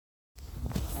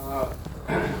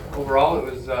overall it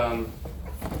was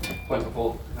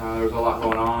plentiful. There was a lot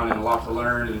going on and a lot to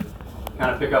learn and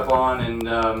kind of pick up on and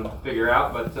figure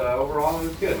out, but overall it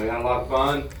was good. We had a lot of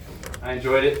fun. I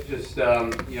enjoyed it, just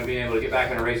being able to get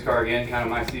back in a race car again, kind of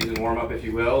my season warm-up, if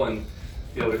you will, and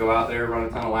be able to go out there, run a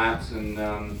ton of laps, and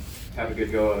have a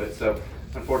good go of it. So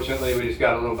unfortunately, we just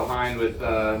got a little behind with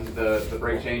the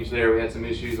brake change there. We had some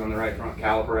issues on the right front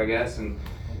caliper, I guess, and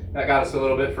that got us a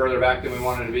little bit further back than we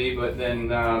wanted to be, but then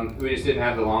we just didn't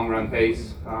have the long run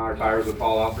pace. Our tires would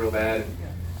fall off real bad.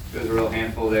 It was a real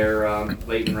handful there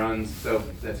late in runs, so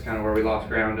that's kind of where we lost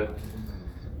ground to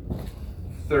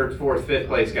third, fourth, fifth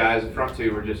place guys. The front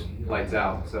two were just lights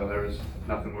out, so there was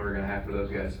nothing we were going to have for those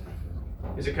guys.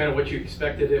 Is it kind of what you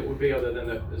expected it would be, other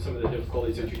than some of the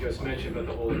difficulties that you just mentioned, but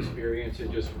the whole experience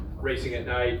and just racing at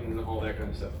night and all that kind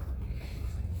of stuff?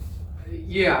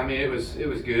 Yeah, I mean, it was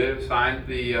good. It was fine.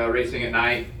 The racing at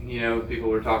night, people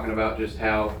were talking about just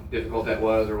how difficult that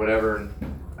was or whatever. And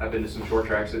I've been to some short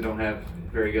tracks that don't have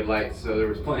very good lights, so there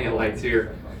was plenty of lights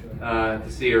here to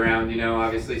see around.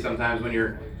 Obviously sometimes when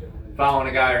you're following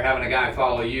a guy or having a guy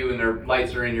follow you and their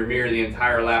lights are in your mirror the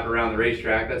entire lap around the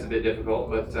racetrack, that's a bit difficult.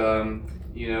 But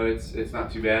it's not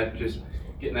too bad. Just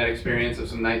getting that experience of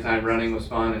some nighttime running was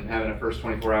fun, and having a first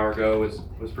 24-hour go was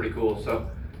pretty cool. So.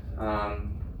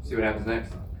 See what happens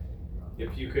next.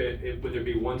 If you could, would there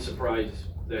be one surprise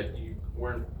that you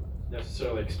weren't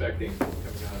necessarily expecting coming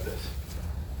out of this?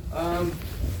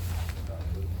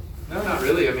 No, not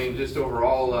really. I mean, just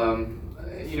overall,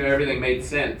 everything made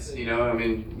sense. I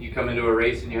mean, you come into a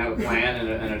race and you have a plan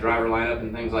and a driver lineup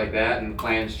and things like that, and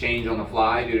plans change on the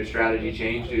fly due to strategy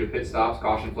change, due to pit stops,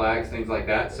 caution flags, things like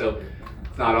that. So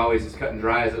it's not always as cut and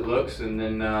dry as it looks. And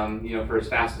then, for as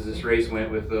fast as this race went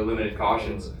with the limited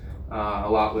cautions, a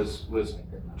lot was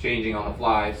changing on the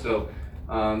fly, so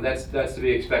that's to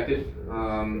be expected.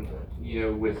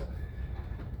 With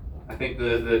I think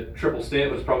the triple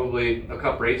stint was probably a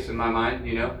cup race in my mind,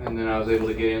 and then I was able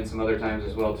to get in some other times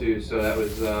as well too. So that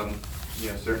was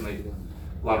certainly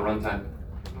a lot of run time.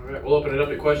 All right, we'll open it up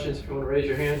to questions. If you want to raise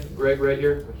your hand, Greg, right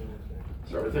here.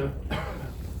 Start with him.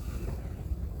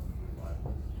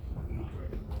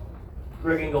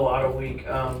 Greg Engel, Auto Week.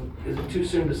 Is it too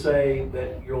soon to say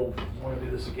that you'll want to do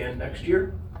this again next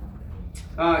year?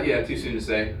 Yeah, too soon to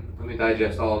say. Let me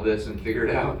digest all of this and figure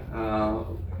it out.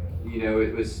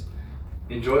 It was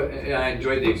I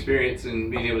enjoyed the experience and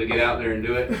being able to get out there and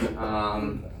do it.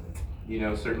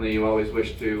 Certainly you always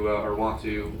wish to or want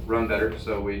to run better,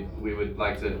 so we would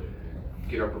like to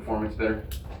get our performance better.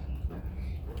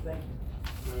 Thank you.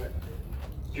 All right.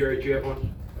 Jerry, do you have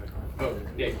one? Oh,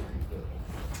 Nick.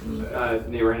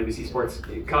 Neighbor NBC Sports.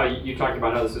 Kyle, you talked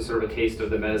about how this is sort of a taste of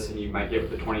the medicine you might get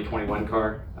with the 2021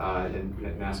 car in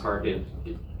NASCAR. Did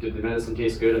the medicine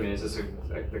taste good? I mean, is this the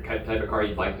type of car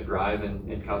you'd like to drive,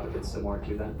 and Kyle, if it's similar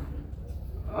to that?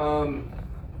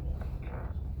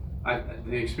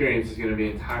 The experience is going to be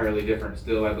entirely different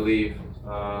still, I believe. We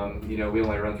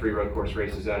only run 3 road course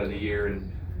races out of the year,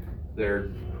 and they're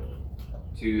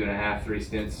 2.5, 3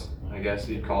 stints, I guess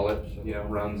you'd call it,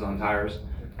 runs on tires.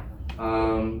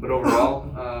 But overall,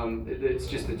 it's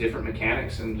just the different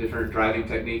mechanics and different driving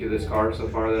technique of this car so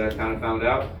far that I've kind of found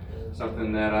out.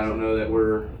 Something that I don't know that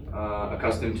we're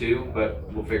accustomed to, but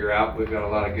we'll figure out. We've got a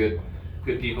lot of good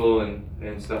people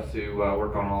and stuff to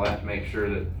work on all that to make sure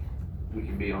that we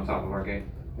can be on top of our game.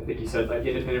 I think you said like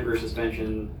independent rear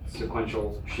suspension,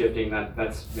 sequential shifting.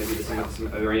 That's maybe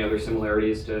are there any other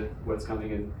similarities to what's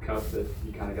coming in Cup that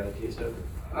you kind of got a taste of?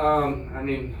 I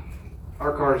mean,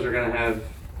 our cars are going to have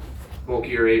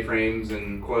bulkier A-frames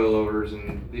and coilovers,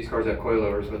 and these cars have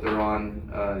coilovers, but they're on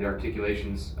the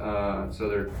articulations, so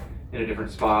they're in a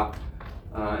different spot.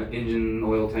 Engine,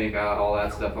 oil tank, all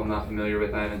that stuff I'm not familiar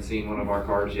with. I haven't seen one of our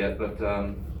cars yet, but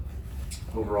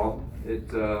overall,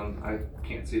 I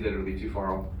can't see that it'll be too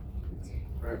far off.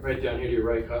 Right down here to your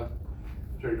right, Kyle.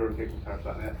 Jerry Jordan, take some time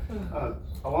about that.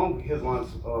 Along his lines,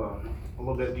 a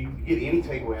little bit, do you get any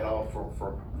takeaway at all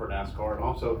for NASCAR? And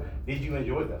also, did you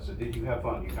enjoy that? So did you have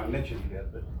fun? You kind of mentioned you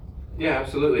did, but. Yeah,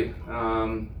 absolutely.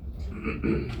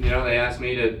 They asked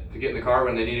me to get in the car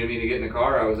when they needed me to get in the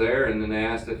car. I was there, and then they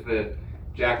asked if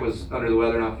Jack was under the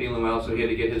weather, not feeling well, so he had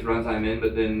to get his run time in.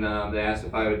 But then they asked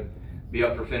if I would be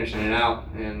up for finishing it out,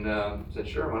 and said,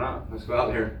 sure, why not? Let's go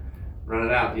out there, run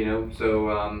it out.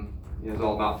 So it's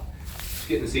all about just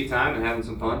getting the seat time and having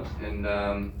some fun, and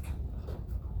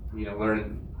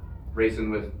learning racing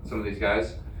with some of these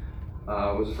guys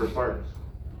was the first part.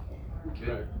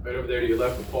 Right over there to your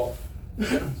left with Paul.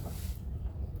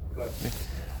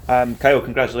 Kyle,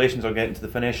 congratulations on getting to the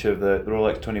finish of the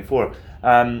Rolex 24.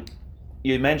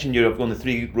 You mentioned you've only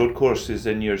 3 road courses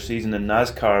in your season in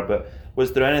NASCAR, but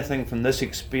Was there anything from this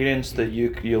experience that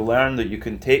you learned that you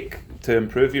can take to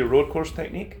improve your road course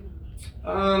technique?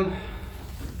 Not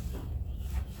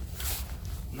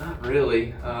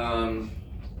really.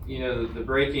 You know, the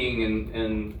braking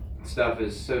and stuff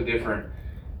is so different.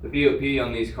 The BOP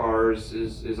on these cars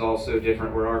is also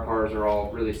different, where our cars are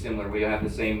all really similar. We have the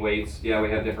same weights. Yeah, we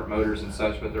have different motors and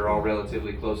such, but they're all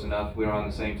relatively close enough. We're on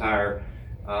the same tire,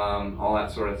 all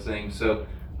that sort of thing. So,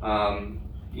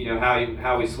 you know,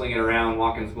 how we sling it around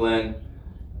Watkins Glen,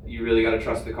 you really got to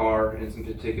trust the car in some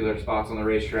particular spots on the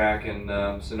racetrack.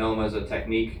 And Sonoma is a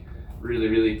technique, really,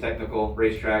 really technical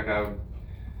racetrack. I would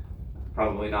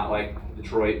probably not like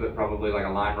Detroit, but probably like a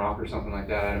Lime Rock or something like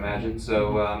that, I'd imagine.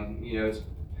 So, you know, it's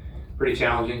pretty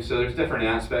challenging. So there's different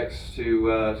aspects to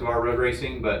our road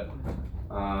racing, but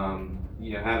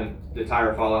you know, having the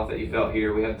tire fall off that you felt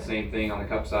here, we had the same thing on the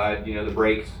Cup side. You know, the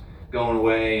brakes going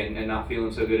away and not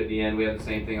feeling so good at the end, we had the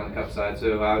same thing on the Cup side.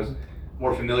 So I was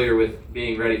more familiar with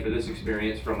being ready for this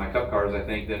experience from my Cup cars, I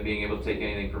think, than being able to take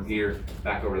anything from here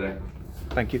back over there.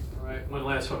 Thank you. All right, one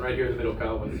last one right here in the middle,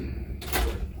 Kyle.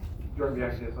 Jordan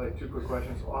Jackson has like two quick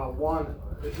questions. One,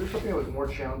 is there something that was more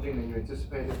challenging than you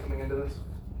anticipated coming into this?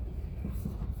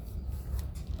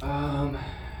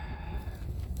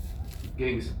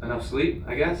 Getting enough sleep,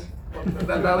 I guess.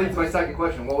 That leads to my second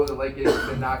question. What was it like getting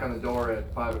to knock on the door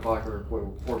at 5 o'clock or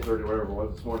 4:30, whatever it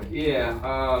was this morning?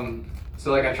 Yeah,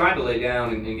 so like I tried to lay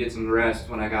down and get some rest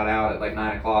when I got out at like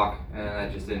 9 o'clock, and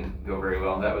that just didn't go very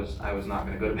well. I was not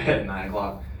going to go to bed at 9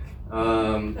 o'clock.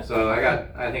 So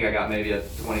I think I got maybe a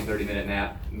 20-30 minute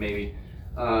nap, maybe.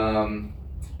 And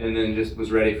then just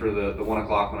was ready for the 1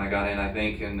 o'clock when I got in, I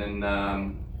think, and then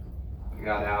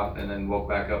got out and then woke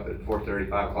back up at 4:30,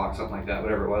 5 o'clock, something like that,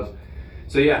 whatever it was.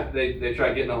 So yeah, they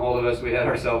tried getting a hold of us. We had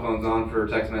our cell phones on for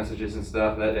text messages and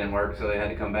stuff. That didn't work, so they had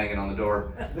to come banging on the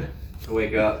door to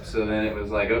wake up. So then it was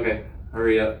like, okay,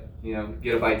 hurry up, you know,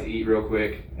 get a bite to eat real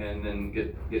quick, and then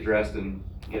get dressed and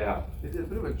get out. Is it a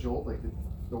bit of a jolt, like the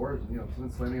doors, you know,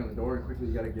 someone slamming on the door and quickly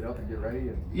you got to get up and get ready?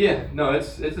 And... Yeah, no,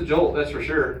 it's a jolt, that's for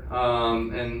sure.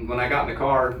 And when I got in the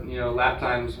car, you know, lap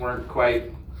times weren't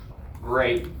quite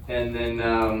great, and then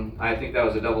I think that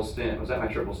was a double stint. Was that my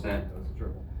triple stint? That was a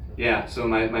triple. Yeah, so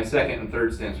my second and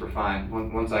third stints were fine.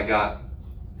 Once I got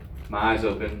my eyes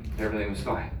open, everything was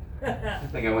fine. I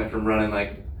think I went from running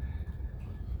like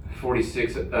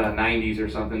 46 90s or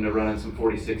something to running some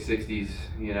 46 60s,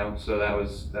 you know, so that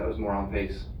was more on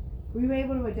pace. Were you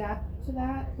able to adapt to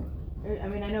that? I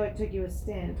mean, I know it took you a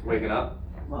stint. Waking up?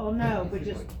 Well, no, but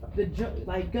just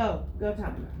like go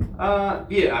time.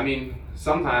 Yeah, I mean,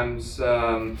 sometimes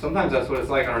that's what it's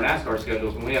like on our NASCAR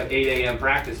schedules. When we have 8 a.m.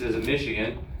 practices in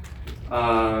Michigan,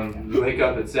 you wake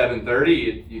up at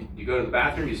 7:30, you go to the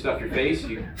bathroom, you stuff your face,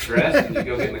 you dress, and you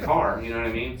go get in the car, you know what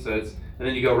I mean? So and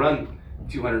then you go run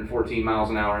 214 miles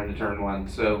an hour into turn one.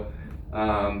 So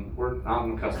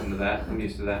I'm accustomed to that. I'm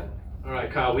used to that. All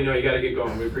right, Kyle, we know you got to get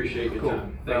going. We appreciate your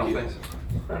time. Thank you. Thanks.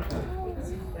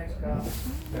 Thanks, Kyle.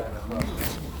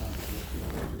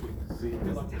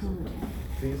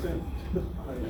 See you soon.